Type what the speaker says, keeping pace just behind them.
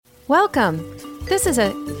Welcome. This is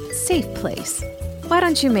a safe place. Why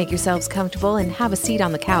don't you make yourselves comfortable and have a seat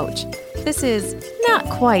on the couch? This is not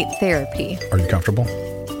quite therapy. Are you comfortable?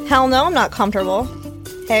 Hell no, I'm not comfortable.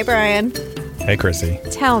 Hey, Brian. Hey, Chrissy.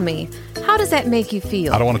 Tell me, how does that make you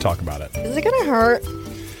feel? I don't want to talk about it. Is it gonna hurt?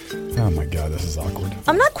 Oh my God, this is awkward.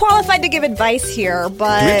 I'm not qualified to give advice here,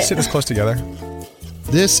 but... Do we have to sit this close together?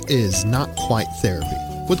 This is Not Quite Therapy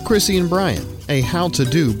with Chrissy and Brian, a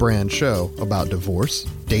how-to-do brand show about divorce,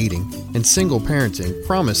 dating, and single parenting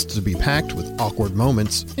promised to be packed with awkward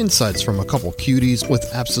moments, insights from a couple cuties with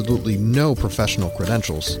absolutely no professional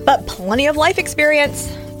credentials, but plenty of life experience.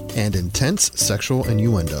 and intense sexual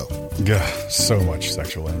innuendo. Ugh, so much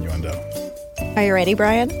sexual innuendo. Are you ready,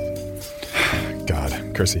 Brian?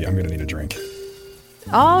 God, Chrissy, I'm going to need a drink.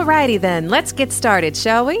 Alrighty then, let's get started,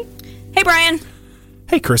 shall we? Hey, Brian.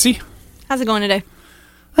 Hey, Chrissy. How's it going today?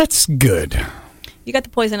 That's good. You got the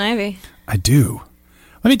poison ivy. I do.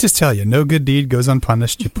 Let me just tell you, no good deed goes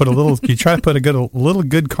unpunished. You put a little, you try to put a little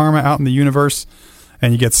good karma out in the universe,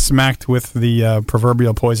 and you get smacked with the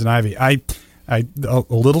proverbial poison ivy. A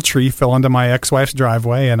little tree fell onto my ex-wife's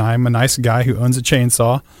driveway, and I'm a nice guy who owns a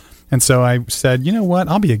chainsaw, and so I said, you know what,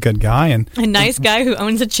 I'll be a good guy. And A nice guy who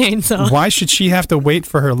owns a chainsaw. why should she have to wait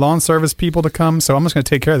for her lawn service people to come? So I'm just going to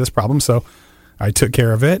take care of this problem. So I took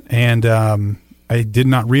care of it, and I did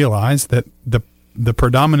not realize that the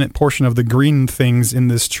predominant portion of the green things in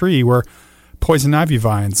this tree were poison ivy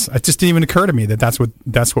vines. It just didn't even occur to me that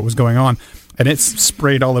that's what was going on, and it's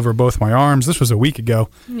sprayed all over both my arms. This was a week ago,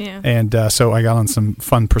 Yeah. and so I got on some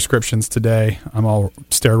fun prescriptions today. I'm all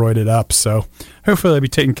steroided up, so hopefully I'll be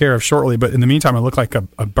taken care of shortly. But in the meantime, I look like a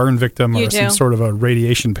burn victim You or do. some sort of a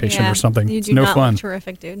radiation patient or something. You It's do no not fun. look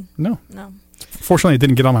terrific, dude. No. No. Fortunately, it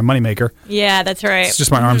didn't get on my moneymaker. Yeah, that's right. It's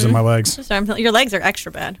just my arms and my legs. Just your legs are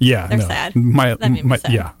extra bad. Yeah, They're no. sad. My, That made me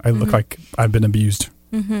sad. Yeah, I look like I've been abused.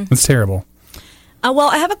 It's terrible. Well,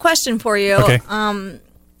 I have a question for you. Okay.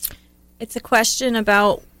 It's a question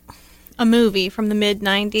about a movie from the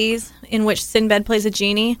mid-'90s in which Sinbad plays a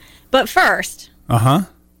genie. But first, Uh-huh.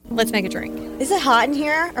 let's make a drink. Is it hot in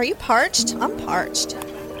here? Are you parched? I'm parched.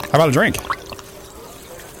 How about a drink?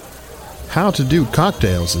 How to Do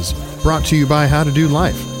Cocktails is brought to you by How to Do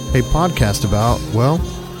Life, a podcast about, well,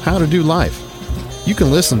 how to do life. You can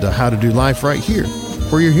listen to How to Do Life right here,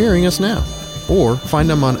 where you're hearing us now, or find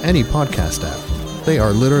them on any podcast app. They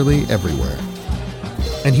are literally everywhere.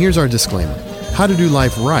 And here's our disclaimer. How to do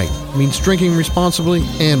life right means drinking responsibly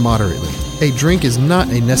and moderately. A drink is not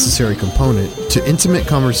a necessary component to intimate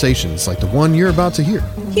conversations like the one you're about to hear.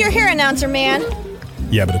 Here, announcer man.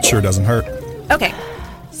 Yeah, but it sure doesn't hurt. Okay,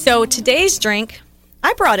 so today's drink,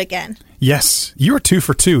 I brought again. Yes, you are 2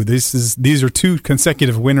 for 2. These are 2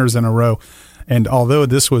 consecutive winners in a row. And although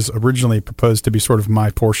this was originally proposed to be sort of my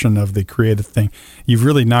portion of the creative thing, you've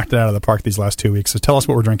really knocked it out of the park these last 2 weeks. So tell us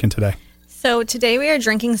what we're drinking today. So today we are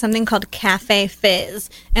drinking something called Cafe Fizz.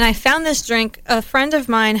 And I found this drink, a friend of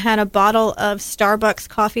mine had a bottle of Starbucks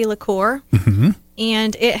coffee liqueur.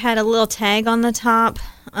 And it had a little tag on the top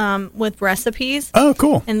with recipes. Oh,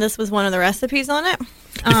 cool. And this was one of the recipes on it.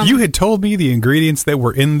 If you had told me the ingredients that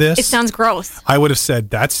were in this, It sounds gross. I would have said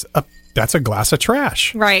that's a glass of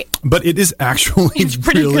trash. Right. But it is actually It's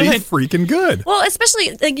pretty really good. freaking good. Well,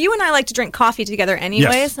 especially, like, you and I like to drink coffee together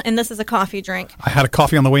anyways, Yes. and this is a coffee drink. I had a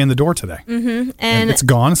coffee on the way in the door today. And And it's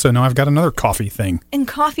gone, so now I've got another coffee thing. and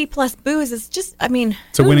coffee plus booze is just, I mean,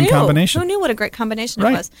 It's a who winning knew? combination. Who knew what a great combination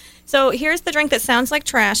Right. it was? So here's the drink that sounds like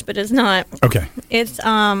trash, but is not. Okay. It's,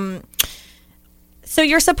 so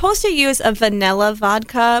you're supposed to use a vanilla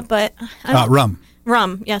vodka, but I don't, Rum.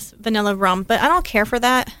 rum, yes, vanilla rum, but I don't care for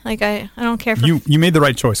that. Like, I don't care for You made the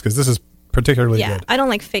right choice because this is particularly yeah, good. I don't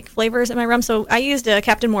like fake flavors in my rum, so I used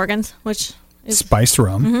Captain Morgan's, which is Spiced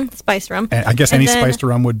rum. spiced rum. And I guess And any then- spiced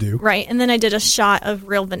rum would do. Right, and then I did a shot of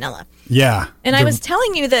real vanilla. Yeah. And I was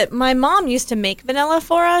telling you that my mom used to make vanilla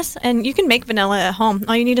for us, and you can make vanilla at home.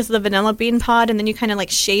 All you need is the vanilla bean pod, and then you kind of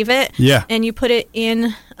like shave it. Yeah. And you put it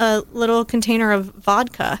in a little container of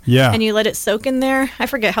vodka. Yeah. And you let it soak in there. I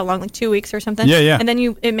forget how long, like 2 weeks or something. Yeah, yeah. And then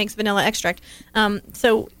it makes vanilla extract.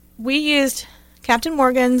 So we used Captain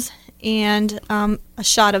Morgan's and a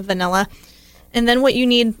shot of vanilla. And then what you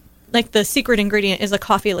need, like the secret ingredient, is a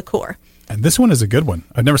coffee liqueur. And this one is a good one.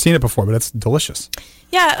 I've never seen it before, but it's delicious.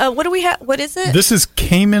 Yeah. What do we have? What is it? This is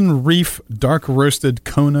Cayman Reef Dark Roasted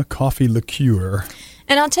Kona Coffee Liqueur.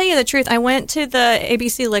 And I'll tell you the truth. I went to the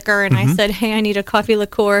ABC Liquor and Mm-hmm. I said, hey, I need a coffee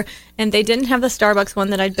liqueur. And they didn't have the Starbucks one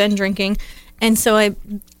that I'd been drinking. And so I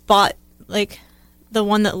bought like the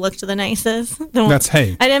one that looked the nicest. The one, That's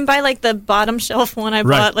hay. I didn't buy like the bottom shelf one. I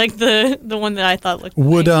Right. bought like the one that I thought looked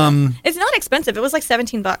Would nice. It's not expensive. It was like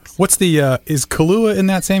 $17. what's the is Kahlua in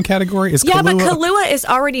that same category? Is Yeah, Kahlua, but Kahlua is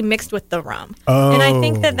already mixed with the rum. Oh. And I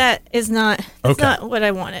think that is not Okay. not what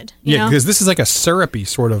I wanted. You Yeah, know? because this is like a syrupy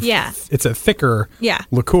sort of. Yeah. It's a thicker Yeah.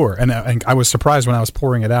 liqueur, and I was surprised when I was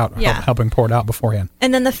pouring it out, Yeah. helping pour it out beforehand.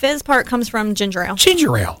 And then the fizz part comes from ginger ale.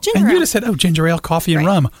 Ginger ale. Ginger And you ale. just said, ginger ale, coffee, and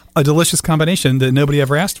Right. rum. A delicious combination that nobody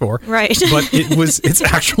ever asked for. Right. But it's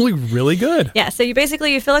actually really good. Yeah, so you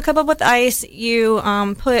fill a cup up with ice, you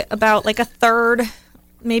put about like a third,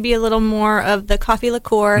 maybe a little more of the coffee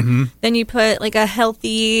liqueur, Mm-hmm. then you put like a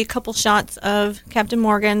healthy couple shots of Captain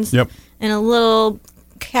Morgan's, Yep. and a little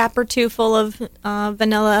cap or two full of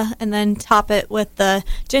vanilla, and then top it with the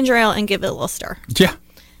ginger ale and give it a little stir. Yeah.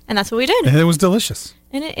 And that's what we did. And it was delicious.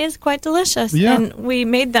 And it is quite delicious. Yeah. And we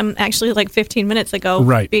made them actually like 15 minutes ago.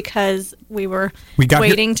 Right. Because we were We got here-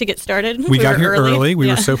 waiting to get started. We got were here early. We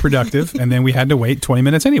Yeah. were so productive, and then we had to wait 20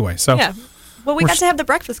 minutes anyway. So Yeah. Well, we We're got to have the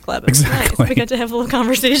breakfast club. It was Exactly. nice. We got to have a little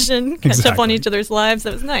conversation, catch up on Exactly. each other's lives.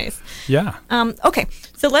 That was nice. yeah. Okay,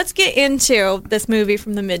 so let's get into this movie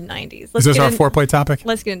from the mid-90s. Is this our foreplay topic?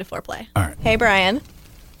 Let's get into foreplay. All right. Hey, Brian.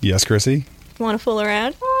 Yes, Chrissy. Want to fool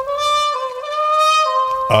around?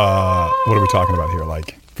 What are we talking about here?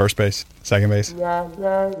 Like first base, second base?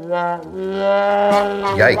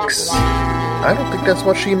 Yikes. I don't think that's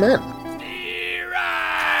what she meant.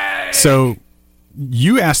 So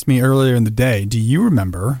you asked me earlier in the day, do you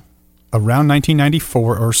remember around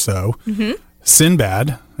 1994 or so,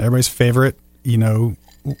 Sinbad, everybody's favorite,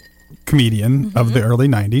 comedian of the early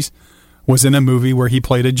 90s, was in a movie where he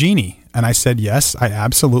played a genie. And I said, yes, I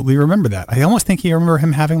absolutely remember that. I almost think I remember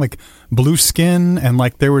him having like blue skin and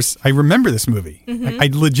like I remember this movie. I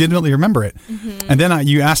legitimately remember it. And then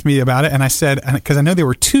you asked me about it and I said, because I know there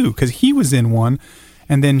were two, because he was in one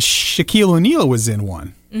and then Shaquille O'Neal was in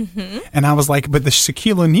one. And I was like, but the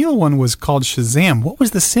Shaquille O'Neal one was called Shazam. What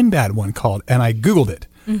was the Sinbad one called? And I Googled it.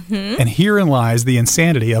 And herein lies the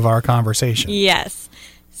insanity of our conversation. Yes.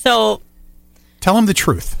 So Tell him the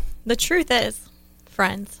truth. the truth is,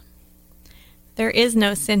 friends, there is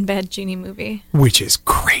no Sinbad genie movie. Which is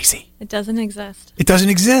crazy. It doesn't exist. It doesn't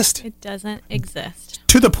exist. It doesn't exist.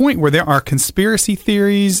 To the point where there are conspiracy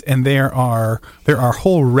theories and there are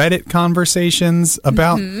whole Reddit conversations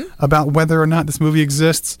about whether or not this movie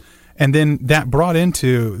exists. And then that brought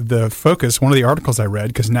into the focus one of the articles I read,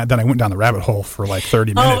 because then I went down the rabbit hole for like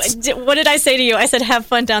 30 minutes. What did I say to you? I said, have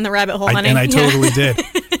fun down the rabbit hole, honey. And I totally did.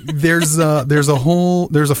 There's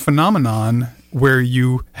a phenomenon where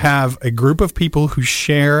you have a group of people who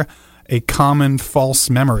share a common false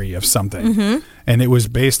memory of something. And it was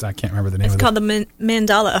based, I can't remember the name It's of it. called the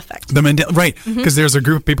Mandela effect. The Mandela, right? Because there's a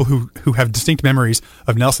group of people who have distinct memories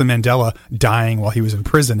of Nelson Mandela dying while he was in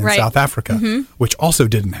prison in Right. South Africa, which also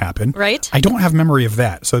didn't happen. Right. I don't have memory of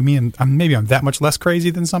that, so maybe I'm that much less crazy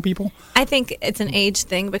than some people. I think it's an age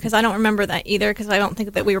thing because I don't remember that either because I don't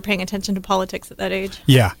think that we were paying attention to politics at that age.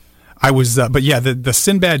 Yeah, I was, but yeah, the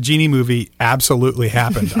Sinbad genie movie absolutely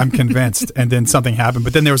happened. I'm convinced, and then something happened.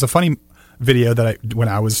 But then there was a funny video that when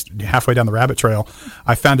I was halfway down the rabbit trail,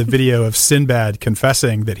 I found a video of Sinbad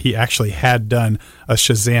confessing that he actually had done a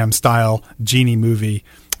Shazam style genie movie,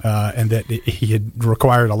 and that he had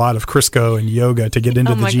required a lot of Crisco and yoga to get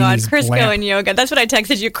into Oh the my God, genie's Crisco lamp. and yoga. That's what I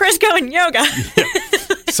texted you. Crisco and yoga.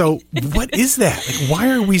 So what is that? Like, why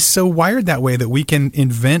are we so wired that way that we can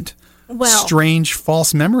invent strange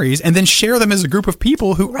false memories and then share them as a group of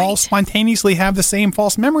people who all spontaneously have the same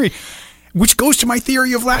false memory? Which goes to my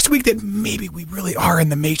theory of last week that maybe we really are in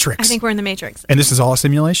the Matrix. I think we're in the Matrix. And this is all a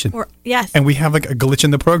simulation. Yes. And we have like a glitch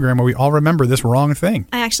in the program where we all remember this wrong thing.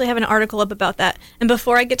 I actually have an article up about that. And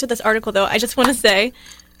before I get to this article, though, I just want to say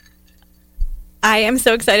I am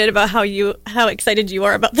so excited about how excited you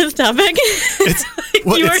are about this topic.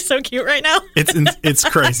 You are so cute right now. It's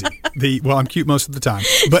crazy. I'm cute most of the time,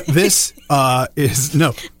 but this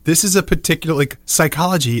is a particular, like,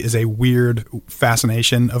 psychology is a weird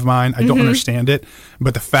fascination of mine. I don't understand it,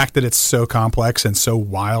 but the fact that it's so complex and so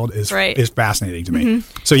wild is fascinating to me.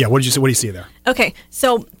 So yeah, what do you see there? Okay,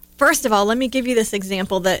 so first of all, let me give you this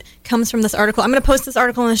example that comes from this article. I'm going to post this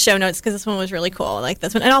article in the show notes because this one was really cool. I like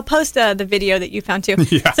this one. And I'll post the video that you found too.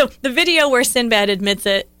 Yeah. So the video where Sinbad admits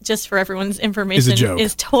it, just for everyone's information,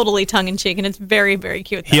 is totally tongue-in-cheek, and it's very, very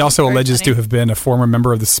cute. He also alleges to have been a former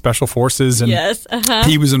member of the Special Forces, and yes,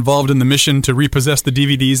 he was involved in the mission to repossess the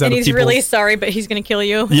DVDs out and of he's people. really sorry, but he's going to kill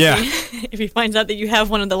you. Yeah. if he finds out that you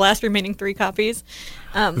have one of the last remaining 3 copies.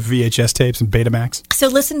 VHS tapes and Betamax. So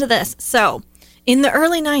listen to this. So In the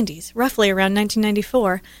early 90s, roughly around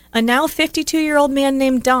 1994, a now 52-year-old man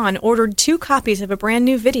named Don ordered 2 copies of a brand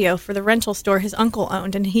new video for the rental store his uncle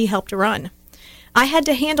owned and he helped run. I had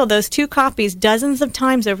to handle those 2 copies dozens of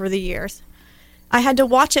times over the years. I had to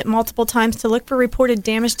watch it multiple times to look for reported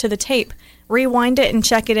damage to the tape, rewind it and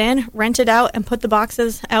check it in, rent it out, and put the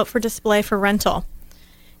boxes out for display for rental.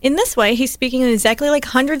 In this way, he's speaking exactly like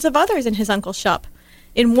hundreds of others in his uncle's shop.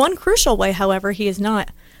 In one crucial way, however, he is not.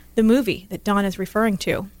 The movie that Don is referring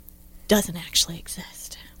to doesn't actually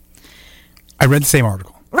exist. I read the same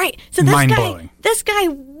article. Right. So this guy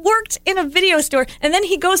worked in a video store, and then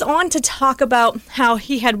he goes on to talk about how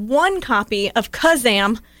he had 1 copy of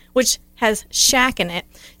Kazam, which has Shaq in it.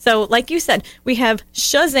 So, like you said, we have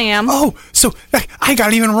Shazam. Oh, so I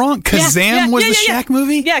got it even wrong. Kazam was the Shaq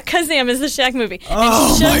movie? Yeah, Kazam is the Shaq movie.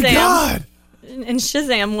 Oh, my God. And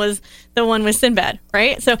Shazam was the one with Sinbad,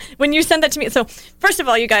 right? So when you send that to me, so first of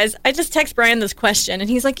all, you guys, I just text Brian this question, and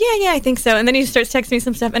he's like, yeah, I think so. And then he starts texting me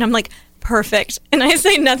some stuff, and I'm like, perfect. And I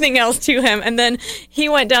say nothing else to him, and then he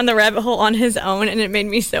went down the rabbit hole on his own, and it made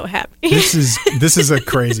me so happy. This is a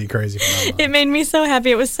crazy phenomenon. It made me so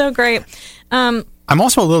happy. It was so great. I'm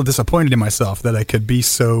also a little disappointed in myself that I could be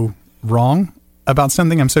so wrong about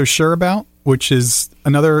something I'm so sure about, which is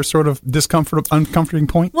another sort of uncomforting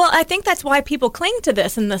point. Well, I think that's why people cling to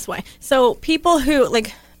this in this way. So people who,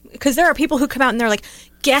 because there are people who come out and they're like,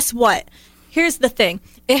 guess what? Here's the thing.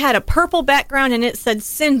 It had a purple background and it said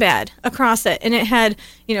Sinbad across it. And it had,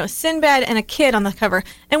 Sinbad and a kid on the cover.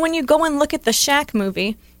 And when you go and look at the Shaq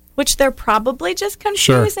movie, which they're probably just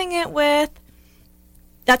confusing it with,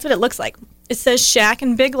 that's what it looks like. It says Shaq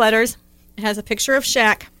in big letters. It has a picture of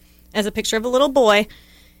Shaq. It has a picture of a little boy.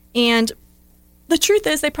 And the truth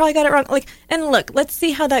is, they probably got it wrong. And look, let's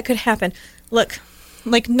see how that could happen. Look,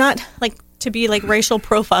 not to be racial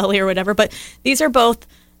profiling or whatever, but these are both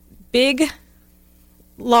big,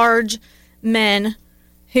 large men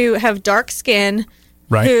who have dark skin,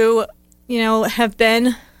 right? Who, have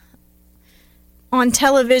been on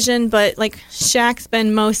television, but Shaq's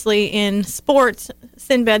been mostly in sports.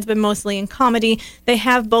 Sinbad's been mostly in comedy. They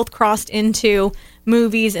have both crossed into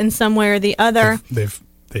movies in some way or the other. They've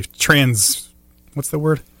what's the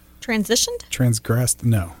word? Transitioned? Transgressed?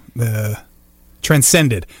 No.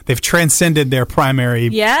 Transcended. They've transcended their primary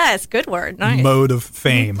good word. Nice. Mode of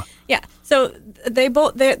fame. Yeah. So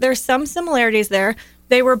there's some similarities there.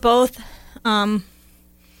 They were both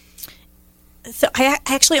so I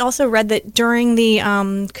actually also read that during the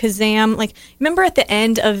Kazam, remember at the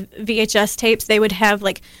end of VHS tapes, they would have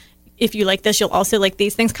if you like this, you'll also like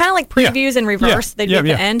these things. Kind of like previews in reverse. They'd be at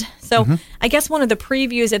the end. So I guess one of the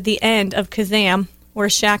previews at the end of Kazam, where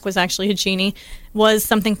Shaq was actually a genie, was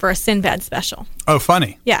something for a Sinbad special. Oh,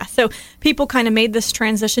 funny. Yeah. So people kind of made this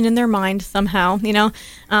transition in their mind somehow,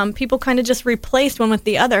 People kind of just replaced one with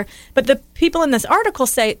the other. But the people in this article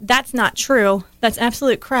say that's not true. That's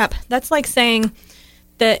absolute crap. That's like saying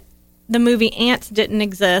that the movie Ants didn't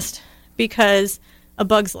exist because A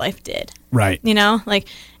Bug's Life did. Right. And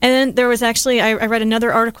then there was actually, I read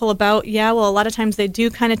another article about, a lot of times they do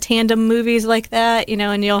kind of tandem movies like that,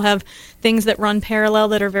 and you'll have things that run parallel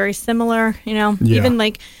that are very similar,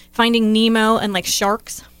 even Finding Nemo and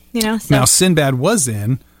sharks, So. Now, Sinbad was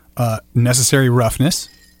in Necessary Roughness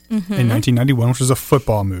in 1991, which was a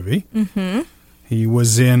football movie. Mm-hmm. He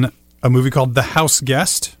was in a movie called The House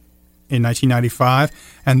Guest in 1995,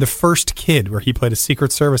 and The First Kid, where he played a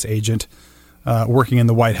Secret Service agent working in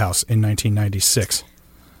the White House in 1996.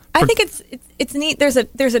 I think it's neat. There's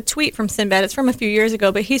a tweet from Sinbad. It's from a few years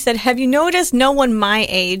ago, but he said, "Have you noticed no one my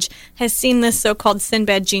age has seen this so-called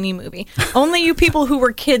Sinbad genie movie? Only you people who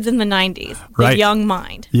were kids in the 90s, right. The young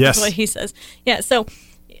mind." Yes, that's what he says. Yeah. So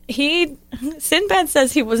Sinbad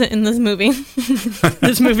says he wasn't in this movie.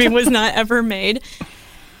 This movie was not ever made.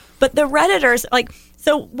 But the Redditors,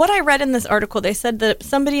 so what I read in this article, they said that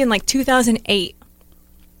somebody in 2008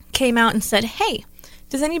 came out and said, "Hey,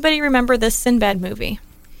 does anybody remember this Sinbad movie?"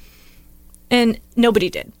 And nobody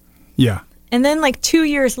did. Yeah. And then 2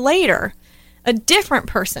 years later, a different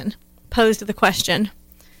person posed the question.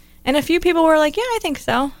 And a few people were like, "Yeah, I think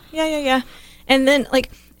so. Yeah. And then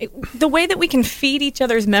the way that we can feed each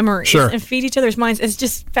other's memories and feed each other's minds is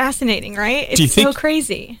just fascinating, right? It's so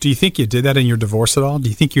crazy. Do you think you did that in your divorce at all? Do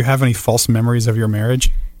you think you have any false memories of your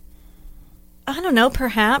marriage? I don't know,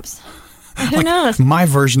 perhaps. Who knows? My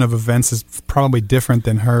version of events is probably different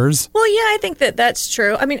than hers. Well, yeah, I think that's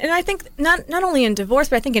true. I mean, and I think not only in divorce,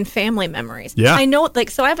 but I think in family memories. Yeah. I know,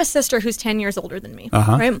 so I have a sister who's 10 years older than me,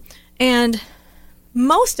 right? And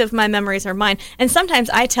most of my memories are mine. And sometimes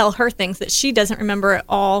I tell her things that she doesn't remember at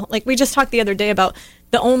all. Like we just talked the other day about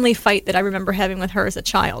the only fight that I remember having with her as a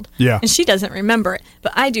child. Yeah. And she doesn't remember it.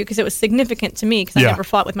 But I do because it was significant to me because I never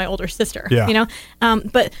fought with my older sister. Yeah. You know?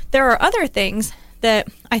 But there are other things that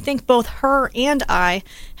I think both her and I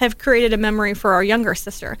have created a memory for our younger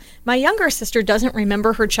sister. My younger sister doesn't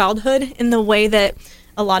remember her childhood in the way that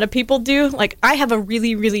a lot of people do. Like I have a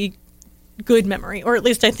really, really good memory, or at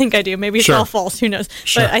least I think I do. Maybe it's all false. Who knows?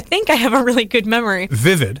 Sure. But I think I have a really good memory.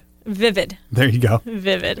 Vivid. There you go.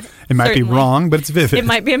 Vivid. It might be wrong, but it's vivid. It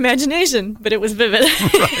might be imagination, but it was vivid.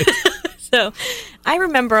 Right. So I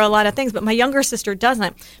remember a lot of things, but my younger sister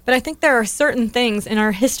doesn't. But I think there are certain things in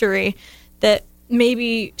our history that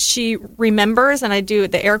maybe she remembers, and I do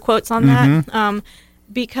the air quotes on that,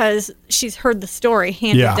 because she's heard the story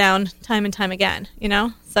handed down time and time again, you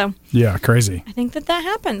know? So yeah, crazy. I think that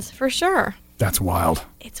happens for sure. That's wild.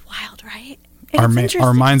 It's wild, right?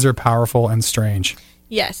 Our minds are powerful and strange.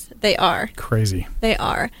 Yes, they are. Crazy. They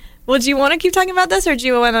are. Well, do you want to keep talking about this, or do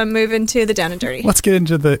you want to move into the down and dirty? Let's get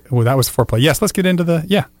into that was foreplay. Yes, let's get into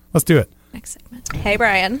let's do it. Next segment. Hey,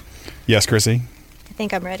 Brian. Yes, Chrissy. I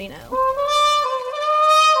think I'm ready now.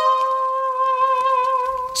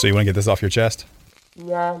 So you want to get this off your chest?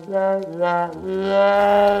 Let's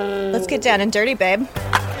get down and dirty, babe. It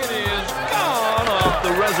is gone off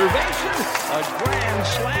the reservation. A grand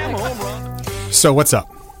slam home run. So what's up?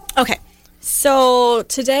 Okay. So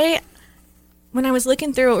today, when I was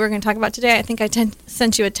looking through what we were going to talk about today, I think I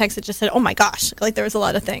sent you a text that just said, oh my gosh, like there was a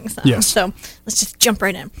lot of things. Yes. So let's just jump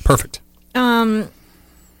right in. Perfect. One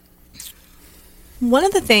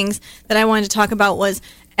of the things that I wanted to talk about was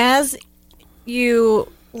as you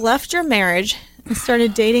left your marriage and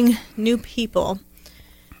started dating new people,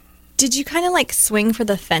 did you kind of like swing for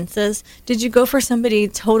the fences? Did you go for somebody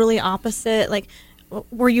totally opposite? Like,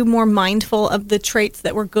 were you more mindful of the traits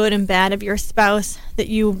that were good and bad of your spouse that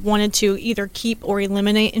you wanted to either keep or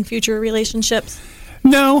eliminate in future relationships?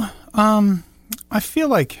 No. I feel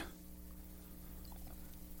like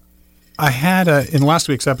I had in last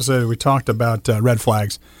week's episode, we talked about red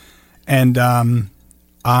flags, and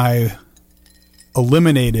I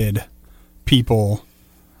eliminated people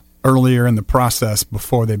earlier in the process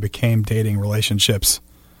before they became dating relationships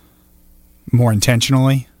more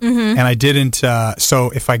intentionally. And I didn't,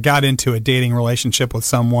 so if I got into a dating relationship with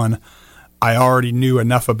someone, I already knew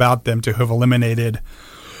enough about them to have eliminated,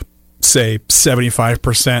 say,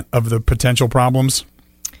 75% of the potential problems.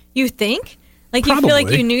 You think? Like, Probably. you feel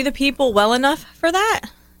like you knew the people well enough for that?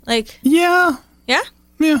 Like, Yeah. yeah?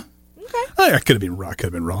 Yeah. Okay. I could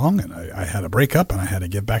have been wrong, and I had a breakup, and I had to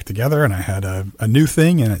get back together, and I had a new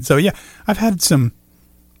thing, and so yeah, I've had some,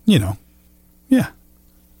 for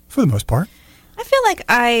the most part. I feel like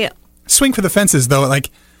I Swing for the fences, though. Like,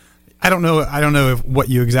 I don't know what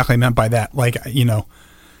you exactly meant by that. Like, when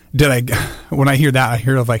I hear that, I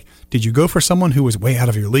hear of like, did you go for someone who was way out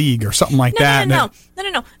of your league or something like that? No.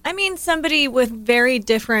 I mean somebody with very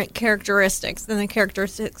different characteristics than the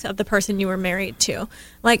characteristics of the person you were married to.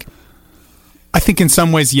 Like, I think in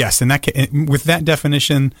some ways, yes. And with that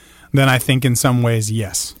definition, then I think in some ways,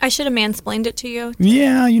 yes. I should have mansplained it to you.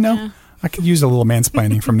 Yeah, I could use a little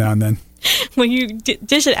mansplaining from now and then. Well, you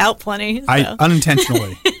dish it out plenty. So. I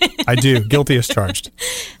unintentionally. I do. Guilty as charged.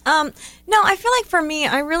 No, I feel like for me,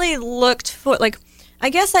 I really looked for, like, I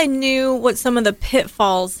guess I knew what some of the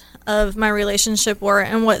pitfalls of my relationship were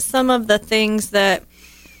and what some of the things that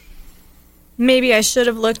maybe I should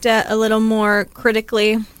have looked at a little more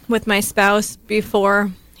critically with my spouse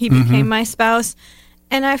before he became my spouse.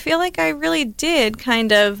 And I feel like I really did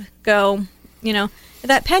kind of go,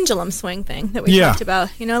 that pendulum swing thing that we talked about,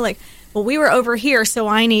 like, well, we were over here, so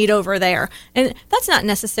I need over there. And that's not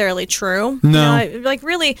necessarily true. No.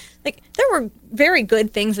 Really, there were very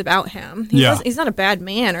good things about him. He's not a bad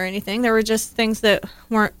man or anything. There were just things that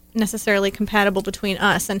weren't necessarily compatible between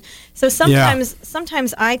us. And so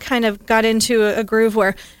sometimes I kind of got into a groove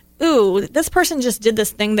where, ooh, this person just did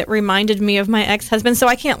this thing that reminded me of my ex-husband, so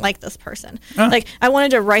I can't like this person. Like, I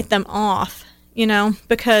wanted to write them off,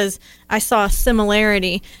 because I saw a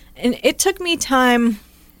similarity. And it took me time,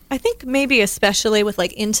 I think maybe especially with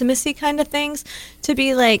like intimacy kind of things, to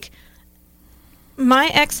be like, my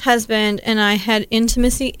ex-husband and I had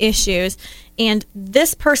intimacy issues, and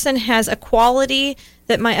this person has a quality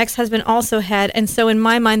that my ex-husband also had, and so in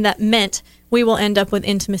my mind that meant we will end up with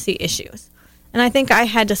intimacy issues. And I think I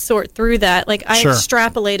had to sort through that. Like, I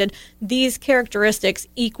extrapolated these characteristics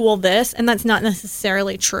equal this, and that's not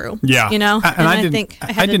necessarily true. Yeah. And I think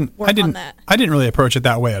I had to work on that. I didn't really approach it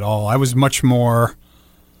that way at all. I was much more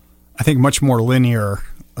linear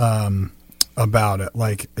about it.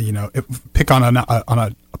 Like, pick on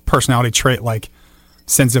a personality trait like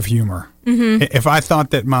sense of humor. Mm-hmm. If I thought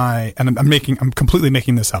that I'm completely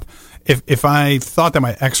making this up. If I thought that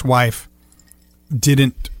my ex-wife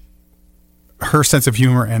her sense of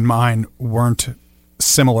humor and mine weren't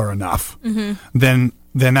similar enough, then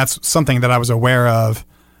that's something that I was aware of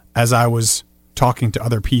as I was talking to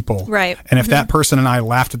other people. Right. And if that person and I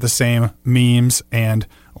laughed at the same memes and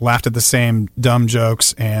laughed at the same dumb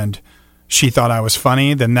jokes and she thought I was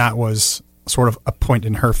funny, then that was sort of a point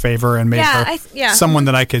in her favor and made her someone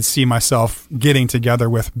that I could see myself getting together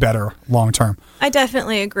with better long term. I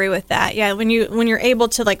definitely agree with that. Yeah, when you're able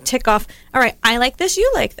to like tick off, all right, I like this,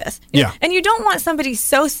 you like this. Yeah. And you don't want somebody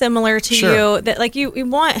so similar to you that like you don't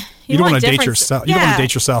want to date yourself. You don't want to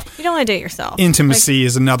date yourself. You don't want to date yourself. Intimacy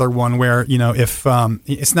is another one where, if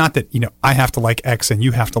it's not that, I have to like X and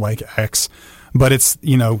you have to like X, but it's,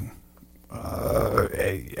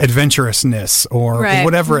 adventurousness or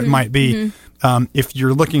whatever it might be. If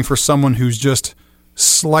you're looking for someone who's just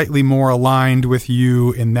slightly more aligned with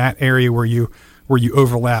you in that area where you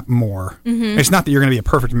overlap more, it's not that you're going to be a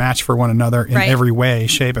perfect match for one another in every way,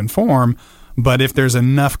 shape, and form, but if there's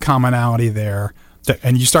enough commonality there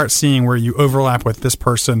and you start seeing where you overlap with this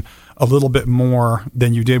person a little bit more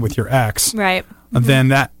than you did with your ex, then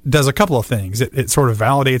that does a couple of things. It sort of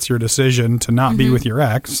validates your decision to not be with your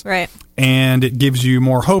ex. Right. And it gives you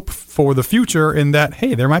more hope for the future in that,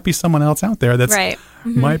 hey, there might be someone else out there that's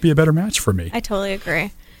might be a better match for me. I totally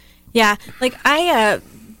agree. Yeah. Like I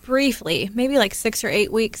briefly, maybe like 6 or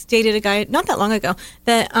 8 weeks, dated a guy not that long ago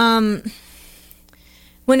that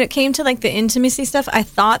when it came to like the intimacy stuff, I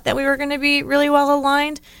thought that we were going to be really well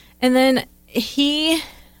aligned. And then he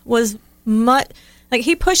was like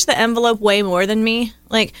he pushed the envelope way more than me.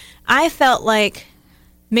 Like I felt like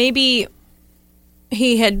maybe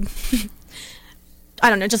he had, I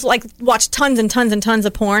don't know, just like watched tons and tons and tons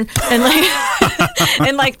of porn and like,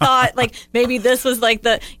 and like thought like maybe this was like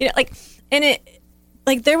the, and it,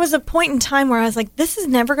 like there was a point in time where I was like, this is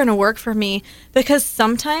never going to work for me because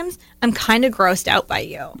sometimes I'm kind of grossed out by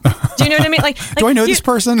you. Do you know what I mean? Like do I know this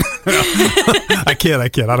person? I kid. I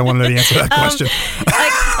don't want to answer that question.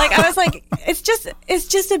 like I was like, it's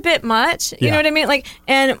just a bit much. You know what I mean? Like,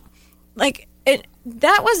 and like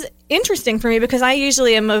that was interesting for me because I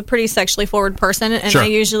usually am a pretty sexually forward person and I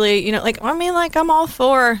usually, I'm all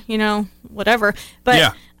for, whatever.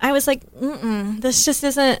 But I was like, this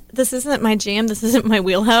isn't my jam. This isn't my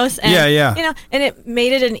wheelhouse. And, and it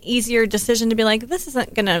made it an easier decision to be like, this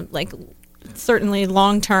isn't going to like certainly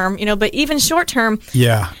long term, but even short term.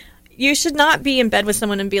 Yeah. You should not be in bed with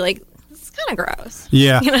someone and be like, this is kind of gross.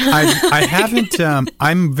 Yeah. I haven't,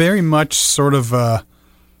 I'm very much sort of a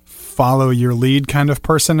follow your lead kind of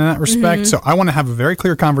person in that respect. So I want to have a very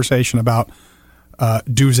clear conversation about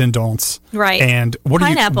do's and don'ts, right? And what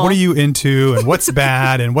are you into, and what's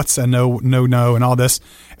bad, and what's a no, and all this.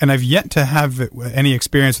 And I've yet to have any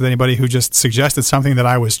experience with anybody who just suggested something that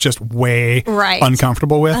I was just way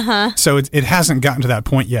uncomfortable with. So it hasn't gotten to that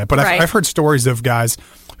point yet. But I've heard stories of guys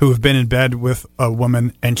who have been in bed with a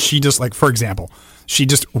woman, and she just like, for example, she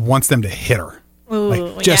just wants them to hit her. Ooh, I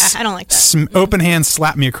don't like that. Open hand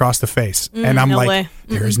slap me across the face, and I'm like,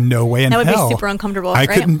 "There's no way in hell." That would be super uncomfortable. I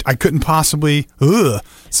couldn't possibly.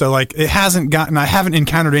 So like, I haven't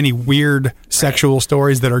encountered any weird sexual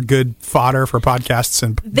stories that are good fodder for podcasts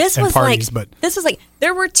and parties. But this was like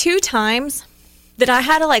there were 2 times that I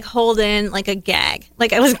had to like hold in like a gag,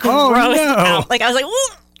 like I was grossed out. Like I was like, ooh,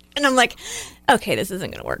 and I'm like, okay, this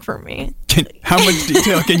isn't going to work for me. How much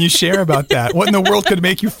detail can you share about that? What in the world could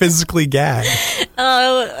make you physically gag?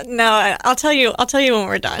 Oh, no. I'll tell you when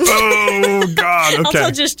we're done. Oh, God. Okay. I'll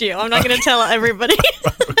tell just you. I'm not going to tell everybody.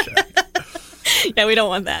 Okay. Yeah, we don't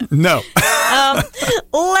want that. No.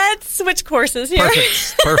 Let's switch courses here.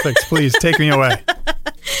 Perfect. Please take me away.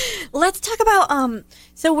 Let's talk about,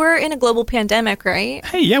 so we're in a global pandemic, right?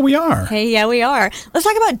 Hey, yeah, we are. Let's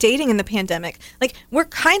talk about dating in the pandemic. Like, we're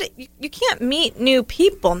kind of, you can't meet new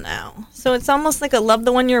people now. So it's almost like a love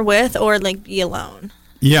the one you're with or like be alone.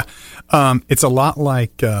 Yeah. It's a lot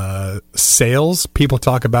like sales. People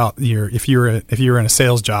talk about if you're in a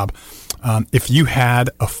sales job, if you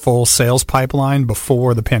had a full sales pipeline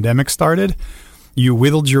before the pandemic started, you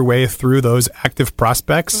whittled your way through those active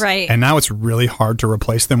prospects, right? And now it's really hard to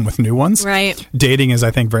replace them with new ones, right? Dating is,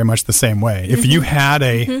 I think, very much the same way. If you had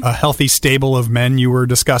a healthy stable of men you were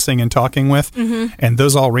discussing and talking with, and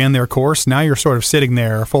those all ran their course, now you're sort of sitting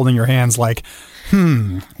there folding your hands like,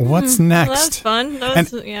 What's next? Well, that was fun.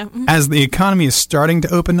 That was, yeah. As the economy is starting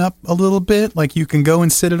to open up a little bit, like you can go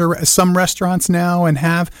and sit at some restaurants now and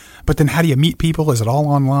but then how do you meet people? Is it all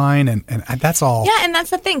online? And that's all. Yeah, and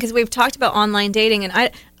that's the thing, because we've talked about online dating,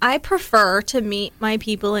 and I prefer to meet my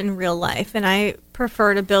people in real life, and I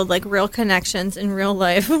prefer to build like real connections in real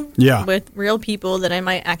life with real people that I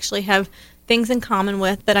might actually have things in common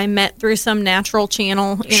with, that I met through some natural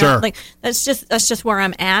channel. You know, like that's just where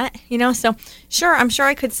I'm at, you know. So sure, I'm sure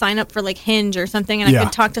I could sign up for like Hinge or something, and I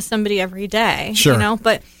could talk to somebody every day, you know,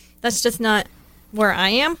 but that's just not where I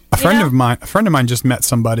am. A friend of mine just met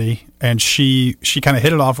somebody, and she kind of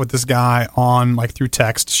hit it off with this guy on like through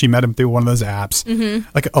text. She met him through one of those apps,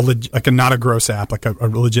 like a not a gross app, like a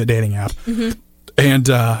legit dating app.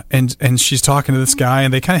 And she's talking to this guy,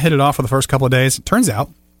 and they kind of hit it off for the first couple of days. It turns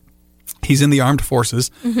out he's in the armed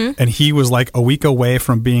forces, and he was like a week away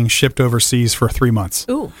from being shipped overseas for 3 months.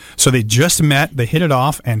 Ooh. So they just met, they hit it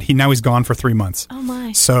off, and now he's gone for 3 months. Oh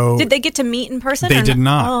my. So did they get to meet in person? They did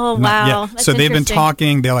not. Oh, wow. That's so they've been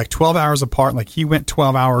talking. They're like 12 hours apart. Like he went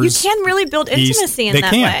 12 hours. You can really build intimacy in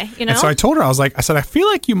that way, you know? And so I told her, I said, I feel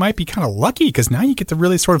like you might be kind of lucky, because now you get to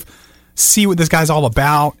really sort of see what this guy's all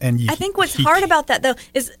about. And I think what's hard about that, though,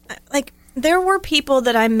 is like there were people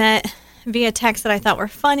that I met via text that I thought were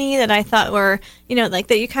funny, that I thought were, you know, like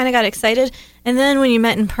that you kind of got excited. And then when you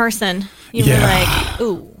met in person, you were like,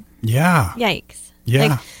 ooh. Yeah. Yikes.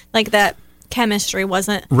 Yeah. Like that chemistry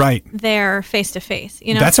wasn't there face to face.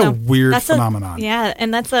 You know, that's a weird phenomenon. Yeah.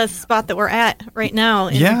 And that's a spot that we're at right now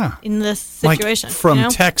in this situation. Like from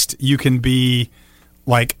text, you can be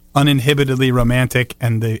like uninhibitedly romantic,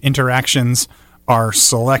 and the interactions are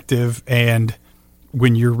selective, and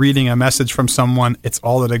when you're reading a message from someone, it's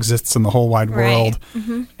all that exists in the whole wide world.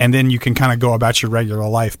 And then you can kind of go about your regular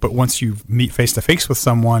life. But once you meet face to face with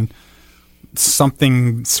someone,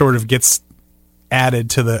 something sort of gets added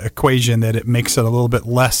to the equation that it makes it a little bit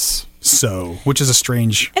less so, which is a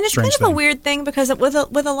strange And it's kind of a weird thing, because with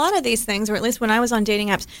a lot of these things, or at least when I was on dating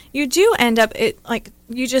apps, you do end up, like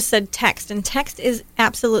you just said, text. And text is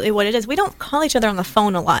absolutely what it is. We don't call each other on the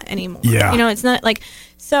phone a lot anymore. Yeah. You know, it's not like,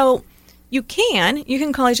 so you can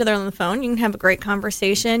call each other on the phone. You can have a great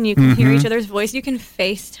conversation. You can hear each other's voice. You can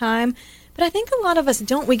FaceTime. But I think a lot of us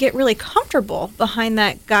don't. We get really comfortable behind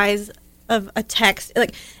that guise of a text.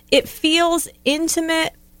 Like, it feels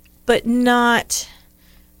intimate, but not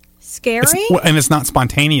scary. And it's not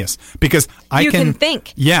spontaneous, because you can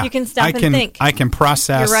think. Yeah. You can stop and think. I can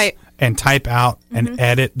process You're right. and type out and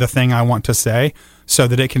edit the thing I want to say, so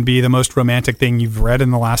that it can be the most romantic thing you've read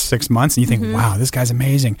in the last 6 months. And you think, wow, this guy's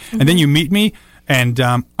amazing. And then you meet me, and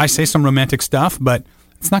I say some romantic stuff, but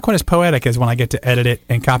it's not quite as poetic as when I get to edit it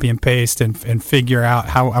and copy and paste and figure out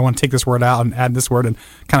how I want to take this word out and add this word, and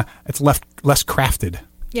kind of it's less crafted.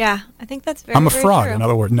 Yeah, I think that's very I'm a very fraud, true. in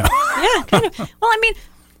other words. No. Yeah, kind of. Well, I mean,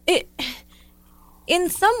 it. In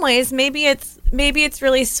some ways, maybe it's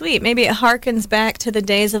really sweet. Maybe it harkens back to the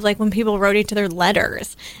days of like when people wrote each other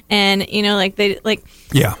letters, and you know, like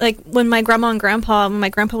like when my grandma and grandpa, when my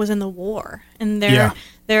grandpa was in the war, and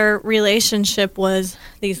their relationship was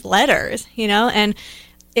these letters, you know, and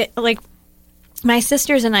it like my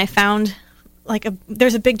sisters and I found like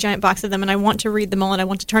there's a big giant box of them, and I want to read them all, and I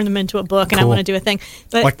want to turn them into a book, and I want to do a thing,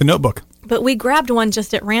 but like the Notebook. But we grabbed one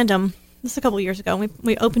just at random. This a couple of years ago. And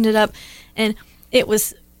we opened it up, and it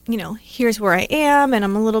was, you know, here's where I am, and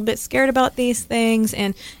I'm a little bit scared about these things,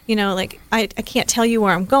 and you know, like I can't tell you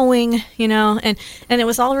where I'm going, you know, and it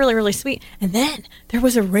was all really, really sweet. And then there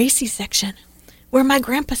was a racy section where my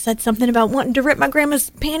grandpa said something about wanting to rip my grandma's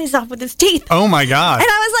panties off with his teeth. Oh my God. And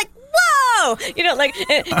I was like, whoa, you know, like,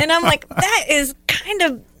 and I'm like, that is kind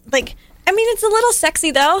of like, I mean, it's a little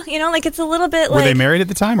sexy though, you know, like it's a little bit like. Were they married at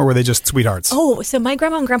the time, or were they just sweethearts? Oh, so my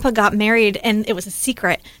grandma and grandpa got married, and it was a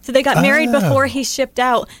secret. So they got married before he shipped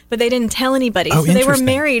out, but they didn't tell anybody. Oh, so they were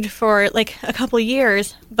married for like a couple of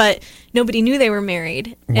years, but nobody knew they were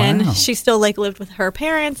married. Wow. And she still like lived with her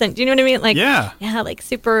parents, and do you know what I mean? Like, yeah, like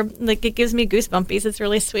super, like it gives me goosebumpies. It's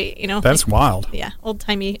really sweet, you know. That's like, wild. Yeah, old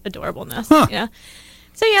timey adorableness. Huh. Yeah.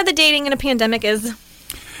 So yeah, the dating in a pandemic is.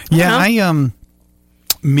 I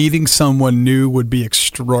meeting someone new would be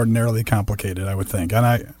extraordinarily complicated, I would think, and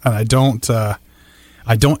I don't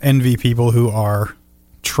envy people who are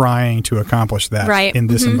trying to accomplish that in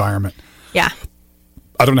this environment. Yeah,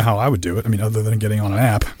 I don't know how I would do it. I mean, other than getting on an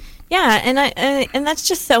app. Yeah, and that's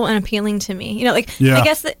just so unappealing to me. You know, like I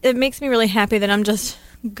guess that it makes me really happy that I'm just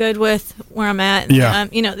good with where I'm at. And, yeah,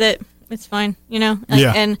 you know that it's fine. You know, like,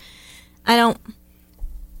 and I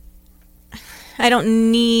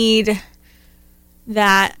don't need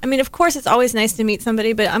that, I mean, of course, it's always nice to meet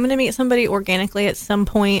somebody, but I'm going to meet somebody organically at some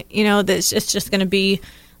point, you know, that's it's just going to be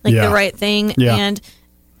like Yeah. the right thing. Yeah. And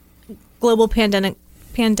global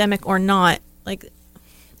pandemic or not, like,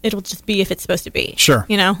 it'll just be if it's supposed to be. Sure.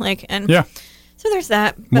 You know, like, and Yeah. so there's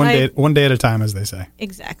that. But One day at a time, as they say.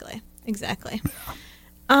 Exactly.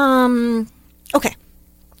 Okay.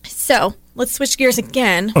 So let's switch gears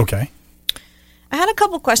again. Okay. I had a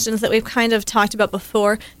couple questions that we've kind of talked about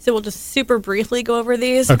before, so we'll just super briefly go over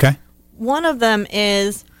these. Okay. One of them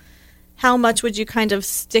is, how much would you kind of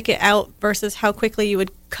stick it out versus how quickly you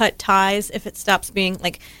would cut ties if it stops being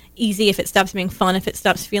like easy, if it stops being fun, if it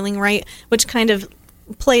stops feeling right, which kind of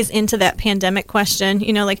plays into that pandemic question.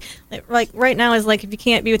 You know, like right now is like, if you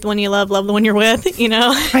can't be with the one you love the one you're with, you know?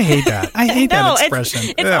 I hate that. I hate No, that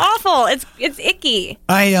expression. It's Ugh. awful. It's icky.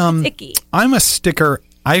 It's icky. I'm a sticker.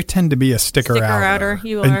 I tend to be a sticker outer.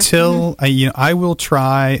 You are. Mm-hmm. Until I will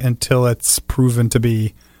try until it's proven to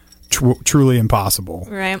be truly impossible.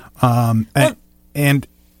 Right. And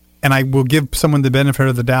I will give someone the benefit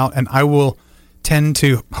of the doubt, and I will tend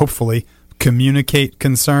to hopefully communicate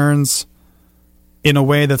concerns in a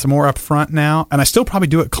way that's more upfront now. And I still probably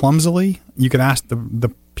do it clumsily. You can ask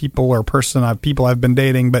the people or people I've been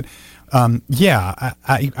dating, but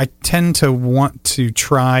I tend to want to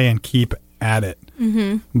try and keep at it.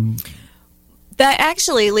 Mm-hmm. That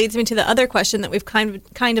actually leads me to the other question that we've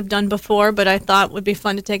kind of done before, but I thought would be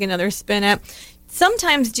fun to take another spin at.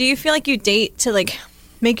 Sometimes, do you feel like you date to like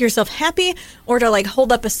make yourself happy, or to like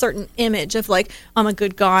hold up a certain image of like, I'm a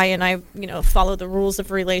good guy and I, you know, follow the rules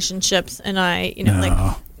of relationships, and I, you know, No.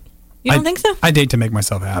 like, you don't think so? I date to make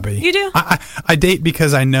myself happy. You do? I date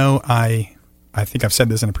because I know I think I've said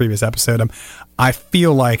this in a previous episode. I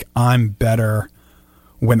feel like I'm better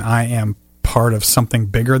when I am part of something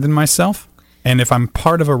bigger than myself. And if I'm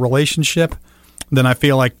part of a relationship, then I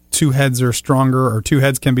feel like two heads are stronger, or two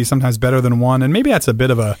heads can be sometimes better than one. And maybe that's a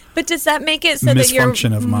bit of a But does that make it so that you're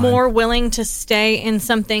misfunction of mine. more willing to stay in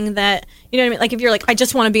something that, you know what I mean? Like if you're like, I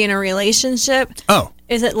just want to be in a relationship. Oh.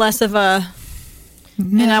 Is it less of a,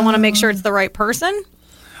 and I want to make sure it's the right person?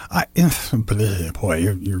 Boy,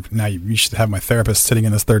 you should have my therapist sitting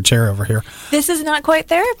in this third chair over here. This is not quite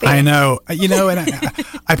therapy. I know, and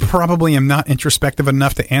I probably am not introspective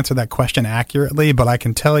enough to answer that question accurately, but I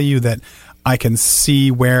can tell you that I can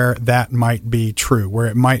see where that might be true, where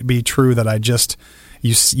it might be true that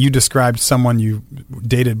you described someone you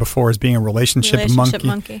dated before as being a relationship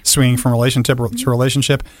monkey, swinging from relationship to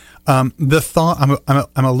relationship. The thought,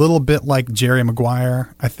 I'm a little bit like Jerry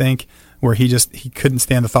Maguire, I think, where he couldn't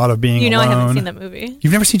stand the thought of being alone. I haven't seen that movie.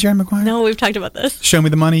 You've never seen Jerry Maguire? No, we've talked about this. Show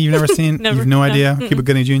Me the Money. You've never seen? Never. You've no idea? Cuba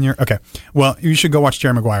Gooding Jr.? Okay. Well, you should go watch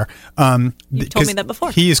Jerry Maguire. You told me that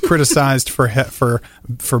before. He is criticized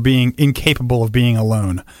for being incapable of being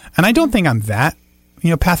alone. And I don't think I'm that,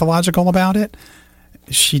 pathological about it.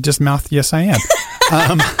 She just mouthed, "Yes, I am."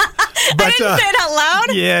 But, I didn't say it out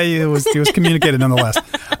loud. Yeah, it was communicated nonetheless.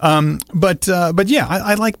 But yeah,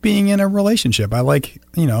 I like being in a relationship. I like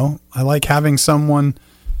having someone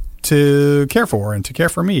to care for and to care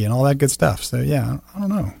for me and all that good stuff. So yeah, I don't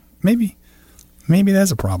know. Maybe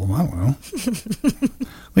that's a problem. I don't know.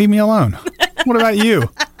 Leave me alone. What about you?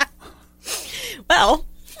 Well,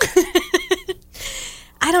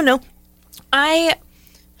 I don't know.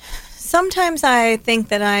 Sometimes I think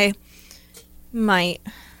that I might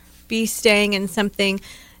be staying in something,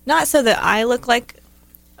 not so that I look like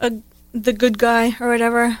the good guy or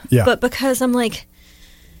whatever, but because I'm like,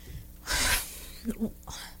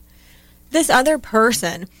 this other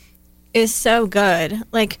person is so good,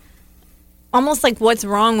 like almost like, what's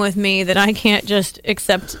wrong with me that I can't just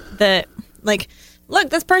accept that, like, look,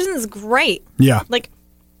 this person is great. Yeah. Like,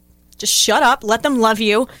 just shut up, let them love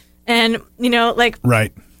you, and like,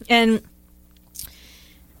 right. And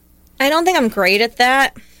I don't think I'm great at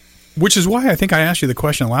that. Which is why I think I asked you the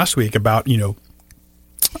question last week about,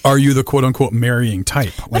 are you the quote unquote marrying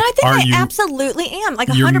type? Like, but I think I absolutely am, like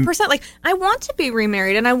 100%. Like, I want to be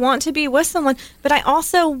remarried and I want to be with someone, but I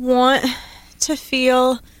also want to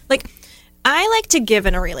feel like I like to give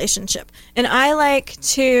in a relationship, and I like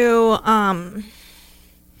to, I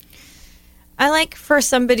like for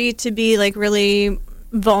somebody to be like really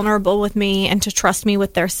vulnerable with me and to trust me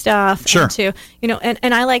with their stuff. Sure. And to,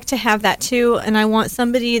 and I like to have that too. And I want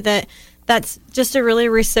somebody that's just a really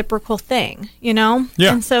reciprocal thing, Yeah.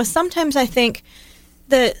 And so sometimes I think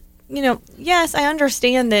that, yes, I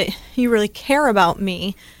understand that you really care about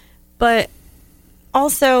me, but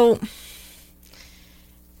also,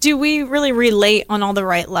 do we really relate on all the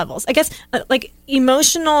right levels? I guess like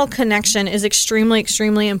emotional connection is extremely,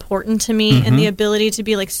 extremely important to me, and the ability to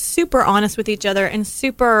be like super honest with each other and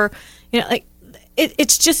super, like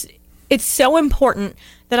it's so important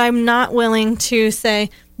that I'm not willing to say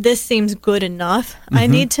this seems good enough. I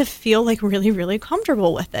need to feel like really, really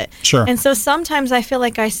comfortable with it. Sure. And so sometimes I feel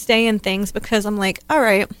like I stay in things because I'm like, all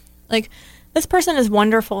right, like this person is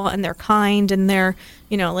wonderful and they're kind and they're,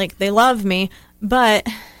 like they love me, but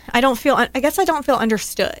I guess I don't feel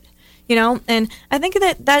understood, and I think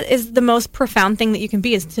that is the most profound thing that you can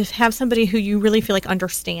be, is to have somebody who you really feel like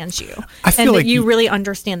understands you. I feel and like that you really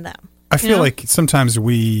understand them. I feel like sometimes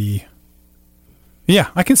I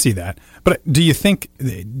can see that. But do you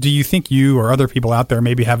think you or other people out there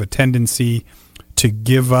maybe have a tendency to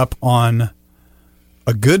give up on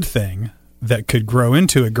a good thing that could grow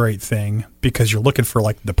into a great thing because you're looking for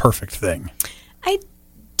like the perfect thing? I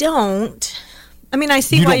don't. I mean, I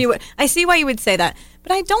see why you would say that,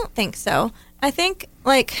 but I don't think so. I think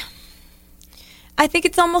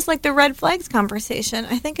it's almost like the red flags conversation.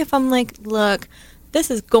 I think if I'm like, look,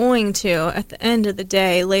 this is going to, at the end of the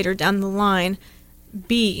day, later down the line,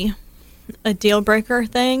 be a deal breaker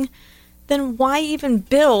thing, then why even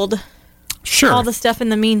build all the stuff in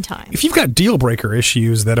the meantime? If you've got deal breaker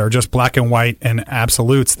issues that are just black and white and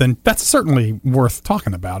absolutes, then that's certainly worth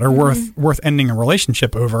talking about, or worth ending a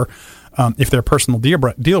relationship over. If they're personal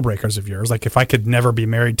deal breakers of yours, like if I could never be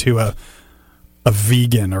married to a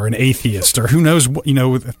vegan or an atheist or who knows what,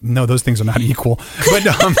 no, those things are not equal, but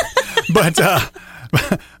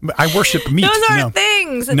I worship meat. Those aren't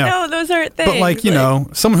things. No, those aren't things. But like,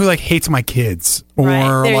 someone who like hates my kids, or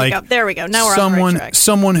right. There we go. Now we're on the right track.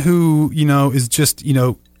 Someone who, is just,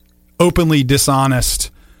 openly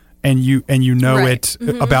dishonest and you know right.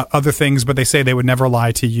 it about other things, but they say they would never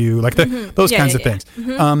lie to you. Like those kinds of things.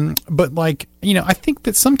 But like, I think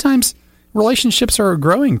that sometimes relationships are a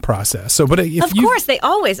growing process. So, but of course they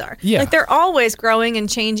always are. Yeah. Like they're always growing and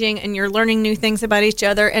changing, and you're learning new things about each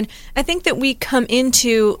other. And I think that we come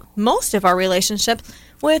into most of our relationships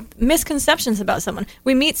with misconceptions about someone.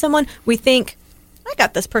 We meet someone, we think, I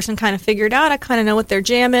got this person kind of figured out. I kind of know what their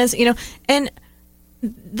jam is, and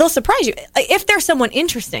they'll surprise you. If they're someone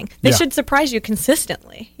interesting, they should surprise you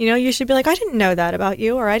consistently. You should be like, I didn't know that about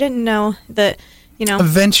you, or I didn't know that.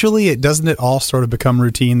 Eventually, doesn't it all sort of become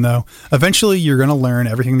routine, though? Eventually, you're going to learn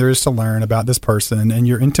everything there is to learn about this person, and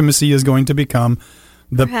your intimacy is going to become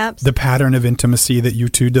the pattern of intimacy that you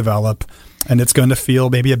two develop, and it's going to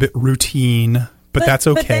feel maybe a bit routine, but that's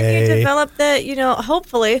okay. But then you develop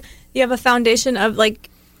hopefully you have a foundation of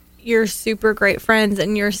like you're super great friends,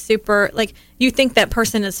 and you're super like you think that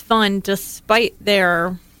person is fun despite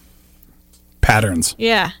their patterns.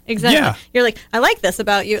 Yeah, exactly. Yeah. You're like, I like this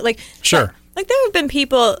about you. Like, sure. Like there have been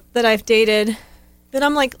people that I've dated that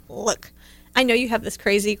I'm like, look, I know you have this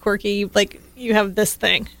crazy, quirky, like you have this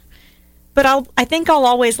thing, but I think I'll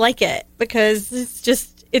always like it because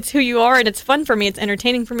it's who you are and it's fun for me. It's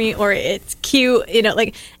entertaining for me, or it's cute,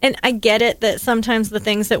 and I get it that sometimes the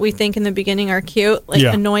things that we think in the beginning are cute,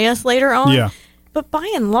 annoy us later on. Yeah. But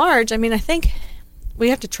by and large, I mean, I think we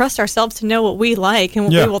have to trust ourselves to know what we like and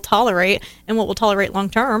what we will tolerate and what we'll tolerate long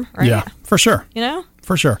term, right? Yeah, for sure.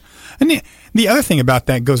 For sure. And the other thing about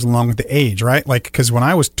that goes along with the age, right? Like, because when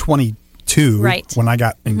I was 22, when I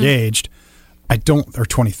got engaged, or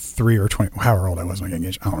 23 or 20, however old I was when I got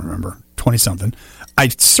engaged, I don't remember, 20-something. I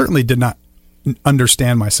certainly did not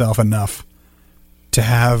understand myself enough to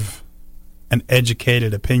have an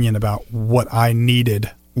educated opinion about what I needed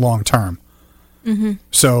long term.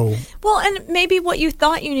 So, well, and maybe what you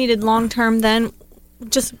thought you needed long term then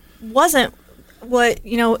just wasn't what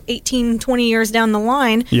 18, 20 years down the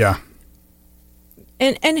line. Yeah.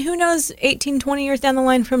 And who knows 18, 20 years down the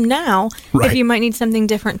line from now if you might need something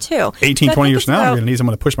different too. 18, 20 years from now, I'm going to need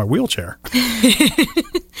someone to push my wheelchair.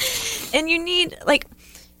 And you need I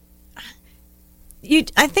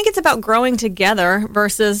think it's about growing together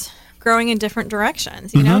versus growing in different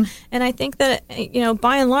directions, you know? And I think that,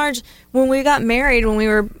 by and large, when we got married, when we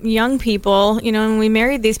were young people, and we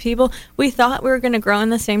married these people, we thought we were going to grow in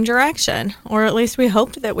the same direction, or at least we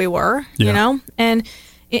hoped that we were, and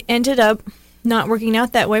it ended up not working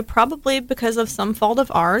out that way, probably because of some fault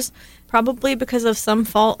of ours, probably because of some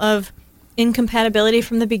fault of incompatibility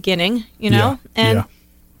from the beginning, and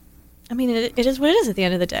I mean, it is what it is at the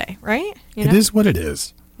end of the day, right? It is what it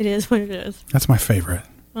is. It is what it is. That's my favorite.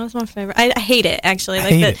 Well, that's my favorite. I hate it, actually. I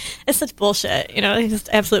hate it. It's such bullshit. It's just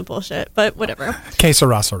absolute bullshit. But whatever. Que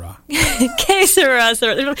sera, sera. Que sera,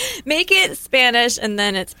 sera. Make it Spanish, and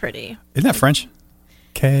then it's pretty. Isn't that French?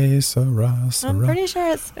 Que sera, sera. I'm pretty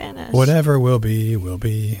sure it's Spanish. Whatever will be, will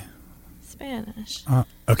be. Spanish.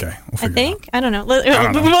 Okay. We'll figure it out. I don't know.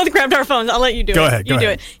 We both grabbed our phones. I'll let you do it. Go ahead. You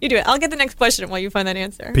do it. I'll get the next question while you find that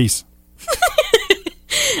answer. Peace.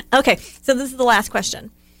 Okay. So this is the last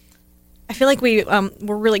question. I feel like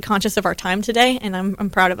we're really conscious of our time today, and I'm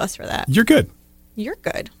proud of us for that. You're good. You're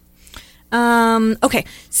good. Okay,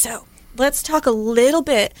 so let's talk a little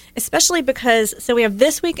bit, especially because we have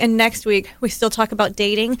this week and next week we still talk about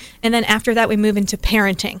dating, and then after that we move into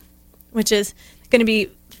parenting, which is going to be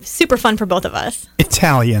super fun for both of us.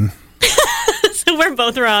 Italian. So we're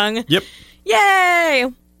both wrong. Yep. Yay!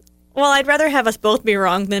 Well, I'd rather have us both be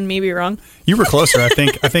wrong than me be wrong. You were closer, I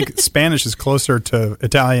think. I think Spanish is closer to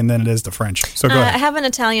Italian than it is to French. So go ahead. I have an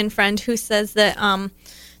Italian friend who says that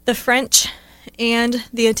the French and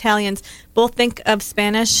the Italians both think of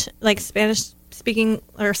Spanish, like Spanish speaking,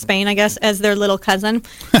 or Spain, I guess, as their little cousin.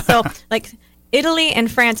 So, like, Italy and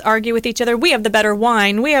France argue with each other. We have the better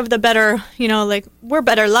wine. We have the better, like, we're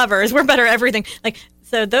better lovers. We're better everything. Like,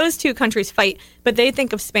 so those two countries fight, but they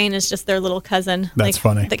think of Spain as just their little cousin. That's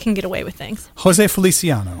funny. That can get away with things. Jose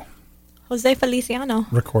Feliciano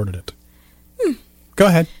recorded it. Go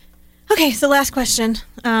ahead. Okay, so last question.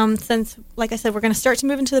 Since, like I said, we're going to start to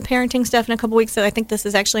move into the parenting stuff in a couple weeks, so I think this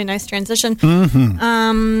is actually a nice transition.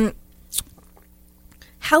 Mm-hmm.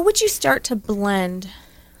 How would you start to blend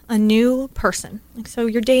a new person? Like, so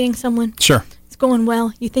you're dating someone. Sure. It's going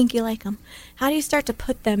well. You think you like them. How do you start to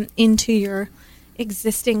put them into your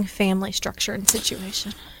existing family structure and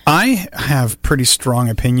situation? I have pretty strong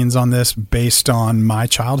opinions on this based on my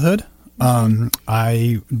childhood.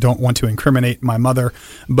 I don't want to incriminate my mother,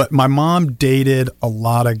 but my mom dated a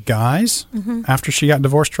lot of guys after she got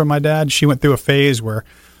divorced from my dad. She went through a phase where,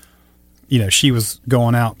 she was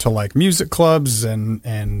going out to like music clubs and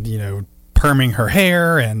perming her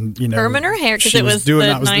hair and, perming her hair because it was doing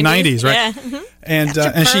the that was 90s. The 90s, right? Yeah. Mm-hmm.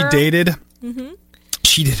 And she dated.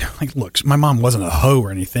 She did look. My mom wasn't a hoe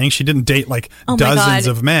or anything. She didn't date dozens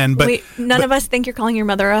of men. But wait, none of us think you're calling your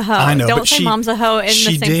mother a hoe. I know. Don't say mom's a hoe in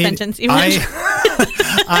the same sentence.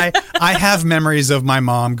 I have memories of my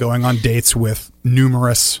mom going on dates with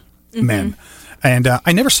numerous men, and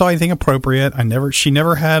I never saw anything appropriate. She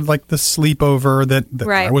never had the sleepover that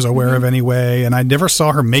right. I was aware of anyway, and I never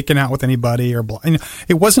saw her making out with anybody or.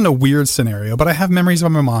 It wasn't a weird scenario, but I have memories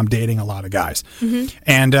of my mom dating a lot of guys,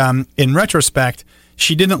 and in retrospect.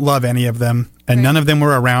 She didn't love any of them, and none of them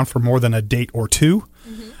were around for more than a date or two.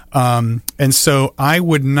 And so I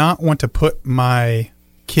would not want to put my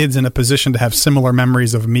kids in a position to have similar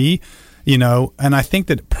memories of me, and I think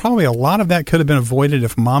that probably a lot of that could have been avoided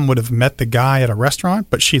if mom would have met the guy at a restaurant,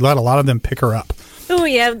 but she let a lot of them pick her up. Oh,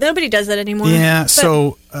 yeah. Nobody does that anymore. Yeah.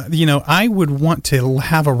 So, I would want to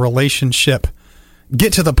have a relationship,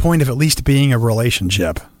 get to the point of at least being a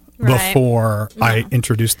relationship. Right. Before I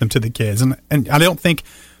introduced them to the kids. And I don't think,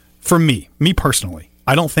 for me personally,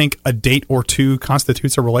 I don't think a date or two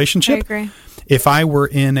constitutes a relationship. I agree. If I were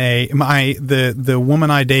in the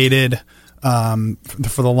woman I dated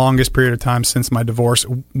for the longest period of time since my divorce,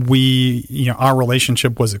 our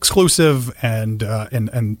relationship was exclusive and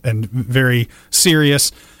very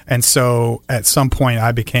serious. And so at some point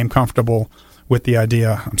I became comfortable with the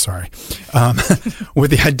idea,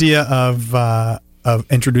 with the idea of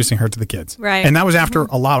introducing her to the kids. Right. And that was after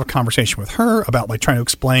a lot of conversation with her about trying to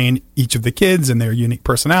explain each of the kids and their unique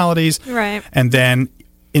personalities. Right. And then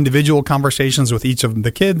individual conversations with each of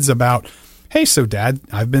the kids about, hey, so Dad,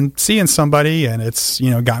 I've been seeing somebody and it's,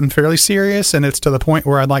 gotten fairly serious and it's to the point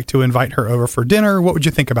where I'd like to invite her over for dinner. What would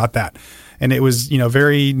you think about that? And it was,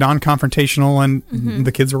 very non-confrontational and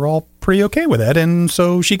the kids were all pretty okay with it. And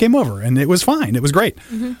so she came over and it was fine. It was great.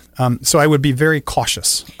 So I would be very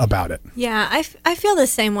cautious about it. Yeah, I feel the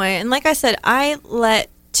same way. And like I said, I let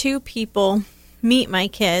two people meet my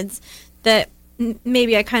kids that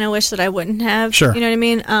maybe I kind of wish that I wouldn't have. Sure. You know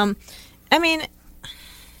what I mean?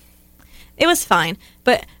 It was fine.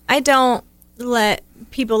 But I don't let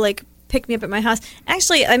people pick me up at my house.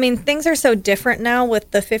 Actually, things are so different now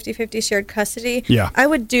with the 50-50 shared custody. Yeah. I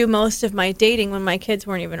would do most of my dating when my kids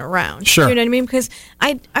weren't even around. Sure. You know what I mean? Because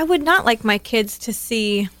I would not like my kids to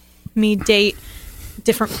see me date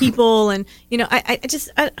different people. And,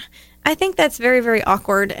 I think that's very, very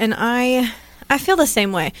awkward. And I feel the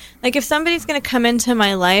same way. If somebody's going to come into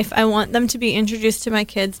my life, I want them to be introduced to my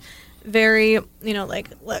kids very,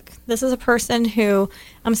 look, this is a person who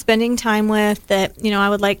I'm spending time with that, I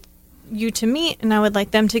would like you to meet and I would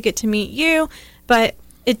like them to get to meet you, but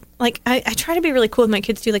it I try to be really cool with my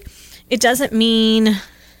kids too. It doesn't mean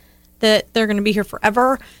that they're going to be here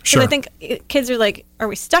forever. Sure. I think kids are are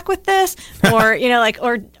we stuck with this, or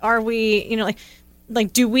or are we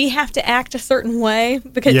do we have to act a certain way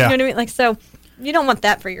because you know what I mean? So you don't want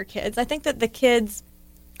that for your kids. I think that the kids'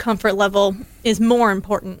 comfort level is more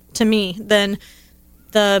important to me than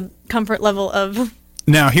the comfort level of.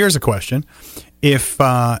 Now here's a question.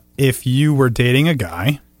 If you were dating a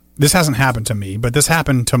guy this hasn't happened to me, but this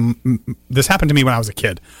happened to me when I was a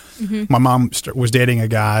kid. My mom was dating a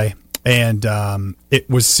guy, and it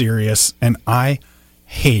was serious, and I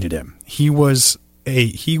hated him. He was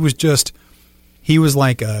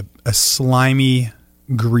like a slimy,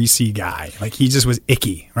 greasy guy. Like, he just was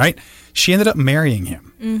icky, right? She ended up marrying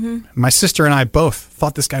him. My sister and I both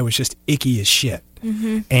thought this guy was just icky as shit.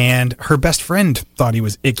 And her best friend thought he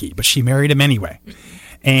was icky, but she married him anyway.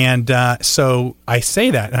 And so I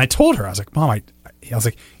say that, and I told her, I was like, Mom, I was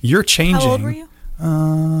like, you're changing. How old were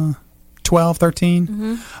you? 12,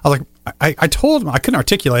 13. I was like, I told him, I couldn't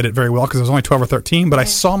articulate it very well because I was only 12 or 13, but I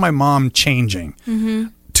saw my mom changing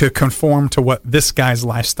to conform to what this guy's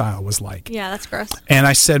lifestyle was like. Yeah, that's gross. And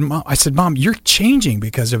I said, Mom, you're changing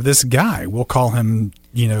because of this guy. We'll call him,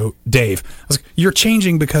 Dave. I was like, you're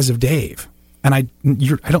changing because of Dave. And I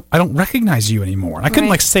don't recognize you anymore. And I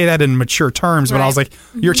couldn't say that in mature terms, but I was like,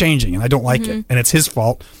 you're changing and I don't like it. And it's his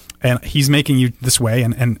fault. And he's making you this way.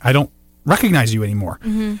 And I don't recognize you anymore.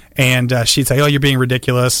 And she'd say, oh, you're being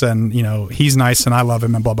ridiculous. And, he's nice and I love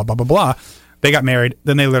him and blah, blah, blah, blah, blah. They got married.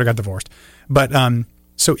 Then they later got divorced. But,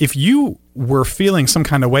 so if you were feeling some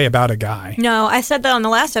kind of way about a guy. No, I said that on the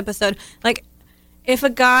last episode. Like, if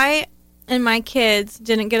a guy and my kids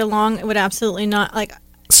didn't get along, it would absolutely not, like.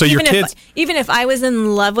 So your kids. Even if I was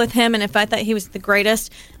in love with him and if I thought he was the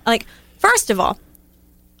greatest, like, first of all,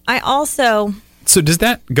 I also. So does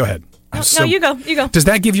that. Go ahead. No, you go. Does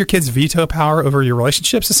that give your kids veto power over your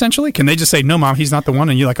relationships, essentially? Can they just say, no, Mom, he's not the one?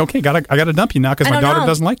 And you're like, okay, I got to dump you now because my daughter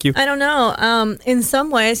doesn't like you. I don't know. In some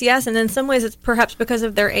ways, yes. And in some ways, it's perhaps because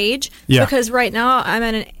of their age. Yeah. Because right now, I'm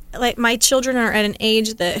at my children are at an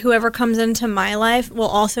age that whoever comes into my life will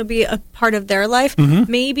also be a part of their life.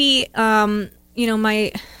 Maybe,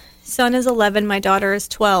 my son is 11, my daughter is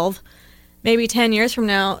 12. Maybe 10 years from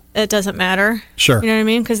now, it doesn't matter. Sure. You know what I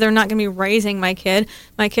mean? Because they're not going to be raising my kid.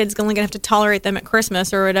 My kid's only going to have to tolerate them at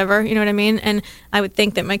Christmas or whatever. You know what I mean? And I would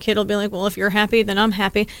think that my kid will be like, well, if you're happy, then I'm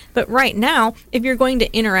happy. But right now, if you're going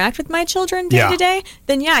to interact with my children day to day,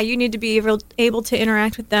 then you need to be able to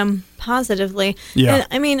interact with them positively. Yeah.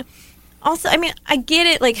 And I get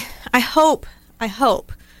it. Like, I hope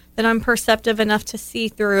that I'm perceptive enough to see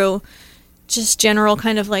through just general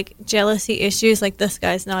kind of like jealousy issues, like this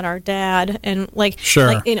guy's not our dad, and like,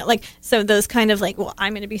 sure, so those kind of like, well,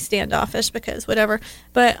 I'm going to be standoffish because whatever.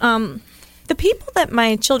 But the people that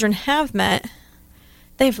my children have met,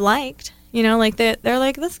 they've liked, like they're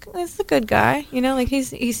like, this is a good guy, like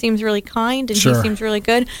he seems really kind and he seems really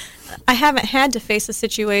good. I haven't had to face a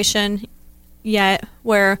situation yet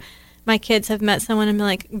where my kids have met someone and been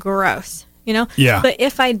like, gross, Yeah. But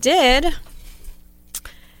if I did,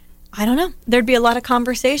 I don't know. There'd be a lot of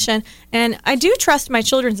conversation. And I do trust my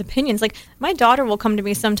children's opinions. Like, my daughter will come to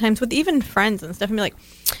me sometimes with even friends and stuff and be like,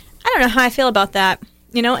 I don't know how I feel about that.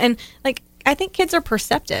 And like, I think kids are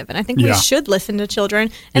perceptive, and I think we should listen to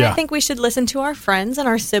children. And I think we should listen to our friends and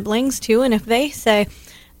our siblings too. And if they say,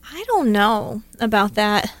 I don't know about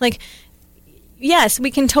that, like, yes,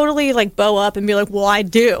 we can totally like bow up and be like, well, I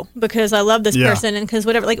do because I love this person and because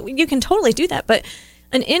whatever. Like, you can totally do that. But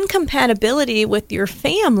an incompatibility with your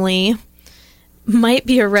family might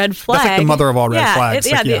be a red flag. That's like the mother of all red flags.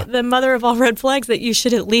 The mother of all red flags that you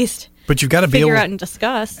should at least but you've got to figure out and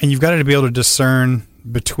discuss. And you've got to be able to discern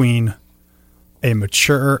between a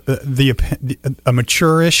mature, a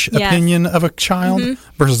mature-ish opinion of a child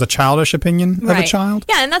versus a childish opinion of a child.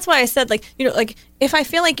 Yeah, and that's why I said, like, like if I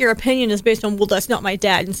feel like your opinion is based on, well, that's not my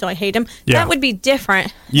dad, and so I hate him, that would be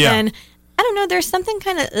different than, I don't know, there's something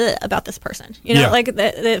kind of about this person, like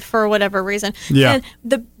that for whatever reason. Yeah.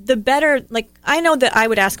 And the better, like, I know that I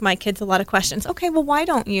would ask my kids a lot of questions. Okay, well, why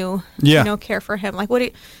don't you, care for him? Like,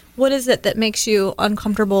 what is it that makes you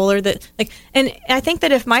uncomfortable, or that, like, and I think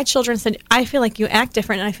that if my children said, I feel like you act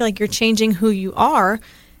different and I feel like you're changing who you are,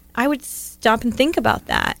 I would stop and think about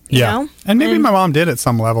that, you know? And maybe my mom did at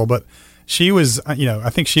some level, but she was, I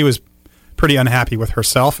think she was pretty unhappy with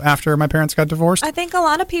herself after my parents got divorced. I think a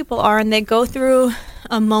lot of people are, and they go through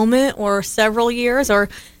a moment or several years or,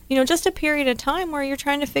 just a period of time where you're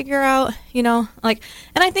trying to figure out, like,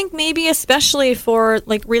 and I think maybe especially for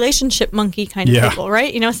like relationship monkey kind of people,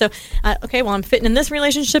 right? So, okay, well, I'm fitting in this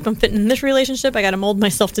relationship, I got to mold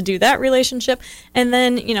myself to do that relationship. And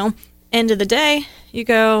then, end of the day, you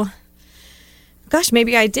go, gosh,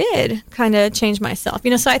 maybe I did kind of change myself,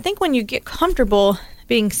 so I think when you get comfortable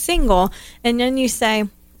being single and then you say,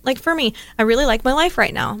 like, for me, I really like my life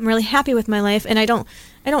right now. I'm really happy with my life and I don't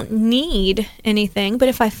need anything, but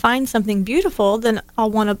if I find something beautiful, then I'll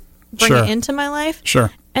want to bring it into my life.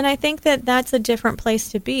 Sure. And I think that that's a different place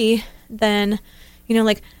to be than,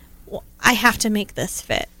 like, well, I have to make this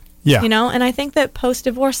fit. Yeah. You know, and I think that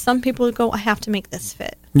post-divorce, some people would go, I have to make this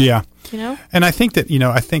fit. Yeah. You know? And I think that,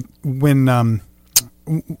 I think when a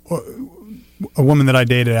woman that I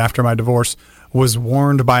dated after my divorce was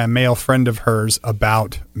warned by a male friend of hers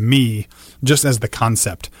about me, just as the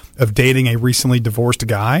concept of dating a recently divorced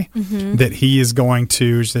guy, that he is going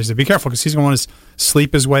to, they said, be careful because he's going to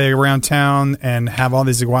sleep his way around town and have all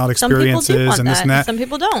these wild experiences Some people do want and this and that. Some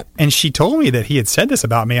people don't. And she told me that he had said this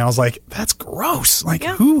about me. I was like, that's gross. Like,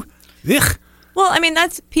 who? Ugh. Well, I mean,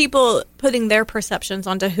 that's people putting their perceptions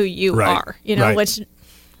onto who you Right. are, you know, Right. which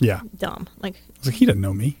Yeah. dumb. Like, I was like, he doesn't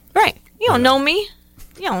know me. right. You don't know me.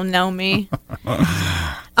 You don't know me. All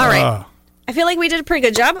right. I feel like we did a pretty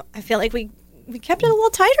good job. I feel like we kept it a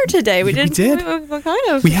little tighter today. We did. We kind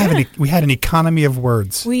of. We had an economy of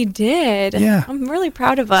words. We did. Yeah. I'm really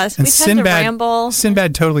proud of us. And We tried to ramble.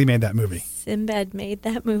 Sinbad totally made that movie. Sinbad made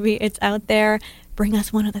that movie. It's out there. Bring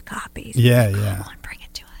us one of the copies. Yeah. Come on, bring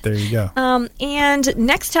it to us. There you go. And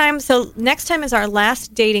next time is our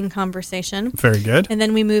last dating conversation. Very good. And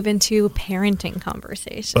then we move into parenting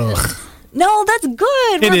conversation. Ugh. No, that's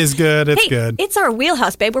good. It is good. It's hey, good. It's our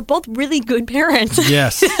wheelhouse, babe. We're both really good parents.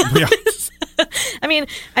 Yes. We are. I mean,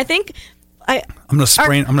 I think I'm gonna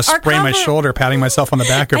sprain my shoulder, patting myself on the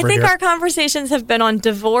back over I think here. our conversations have been on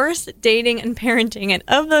divorce, dating, and parenting. And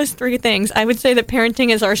of those three things, I would say that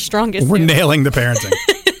parenting is our strongest. We're suit. nailing the parenting.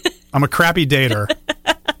 I'm a crappy dater.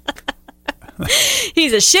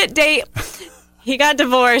 He's a shit date. He got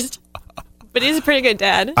divorced, but he's a pretty good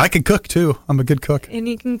dad, I can cook too. I'm a good cook. and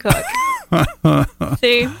he can cook.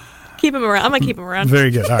 See, keep him around. I'm gonna keep him around.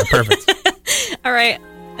 Very good. All right, perfect. All right.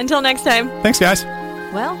 Until next time. Thanks, guys.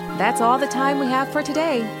 Well, that's all the time we have for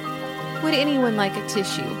today. Would anyone like a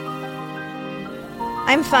tissue?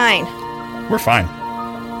 I'm fine. We're fine.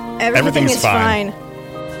 Everything Everything's is fine.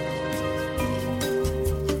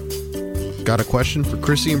 Got a question for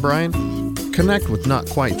Chrissy and Brian? Connect with Not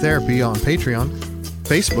Quite Therapy on Patreon,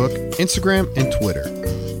 Facebook, Instagram, and Twitter.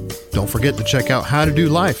 Don't forget to check out How to Do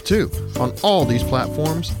Life, too, on all these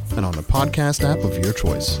platforms and on the podcast app of your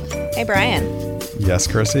choice. Hey, Brian. Yes,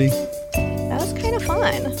 Chrissy. That was kind of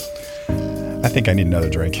fun. I think I need another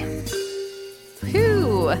drink.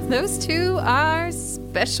 Phew, those two are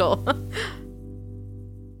special.